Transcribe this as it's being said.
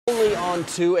on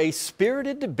to a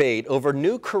spirited debate over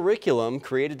new curriculum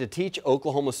created to teach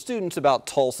Oklahoma students about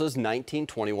Tulsa's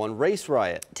 1921 race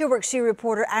riot. 2 Works She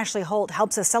reporter Ashley Holt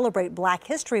helps us celebrate Black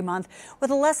History Month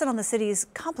with a lesson on the city's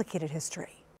complicated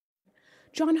history.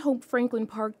 John Hope Franklin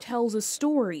Park tells a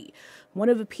story, one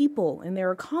of the people and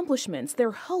their accomplishments,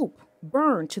 their hope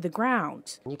burned to the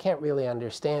ground. You can't really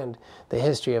understand the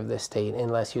history of this state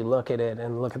unless you look at it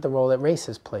and look at the role that race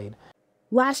has played.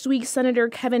 Last week, Senator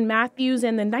Kevin Matthews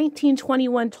and the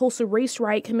 1921 Tulsa Race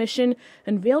Riot Commission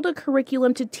unveiled a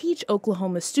curriculum to teach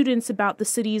Oklahoma students about the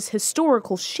city's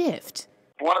historical shift.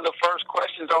 One of the first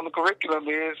questions on the curriculum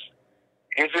is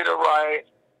it a riot,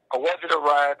 or was it a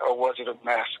riot, or was it a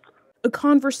massacre? A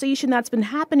conversation that's been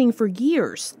happening for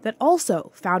years that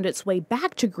also found its way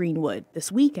back to Greenwood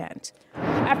this weekend.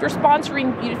 After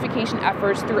sponsoring beautification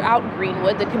efforts throughout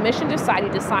Greenwood, the commission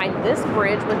decided to sign this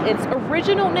bridge with its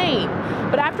original name.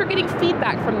 But after getting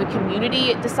feedback from the community,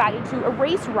 it decided to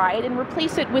erase riot and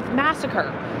replace it with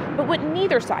massacre. But what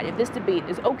neither side of this debate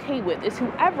is okay with is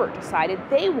whoever decided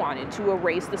they wanted to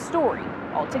erase the story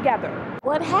altogether.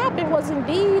 What happened was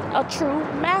indeed a true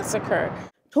massacre.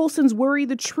 Tulsans worry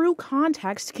the true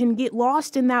context can get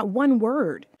lost in that one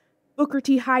word. Booker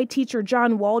T. High teacher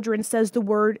John Waldron says the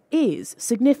word is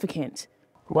significant.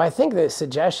 Well, I think the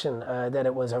suggestion that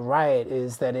it was a riot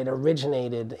is that it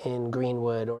originated in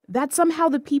Greenwood. That somehow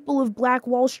the people of Black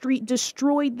Wall Street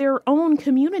destroyed their own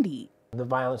community. The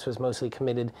violence was mostly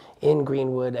committed in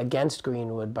Greenwood, against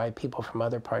Greenwood, by people from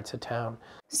other parts of town.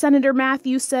 Senator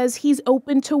Matthews says he's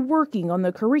open to working on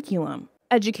the curriculum.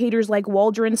 Educators like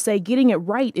Waldron say getting it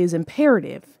right is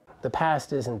imperative. The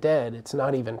past isn't dead. It's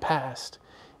not even past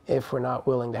if we're not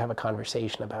willing to have a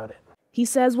conversation about it. He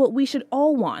says what we should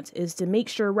all want is to make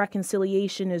sure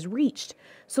reconciliation is reached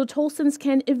so Tulsans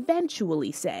can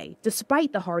eventually say,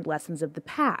 despite the hard lessons of the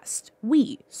past,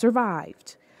 we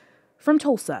survived. From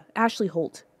Tulsa, Ashley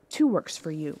Holt, 2 Works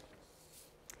for You.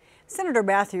 Senator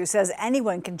Matthews says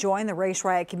anyone can join the Race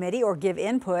Riot Committee or give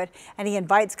input, and he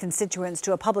invites constituents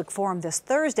to a public forum this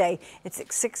Thursday. It's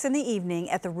at 6 in the evening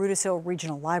at the Rudisill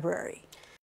Regional Library.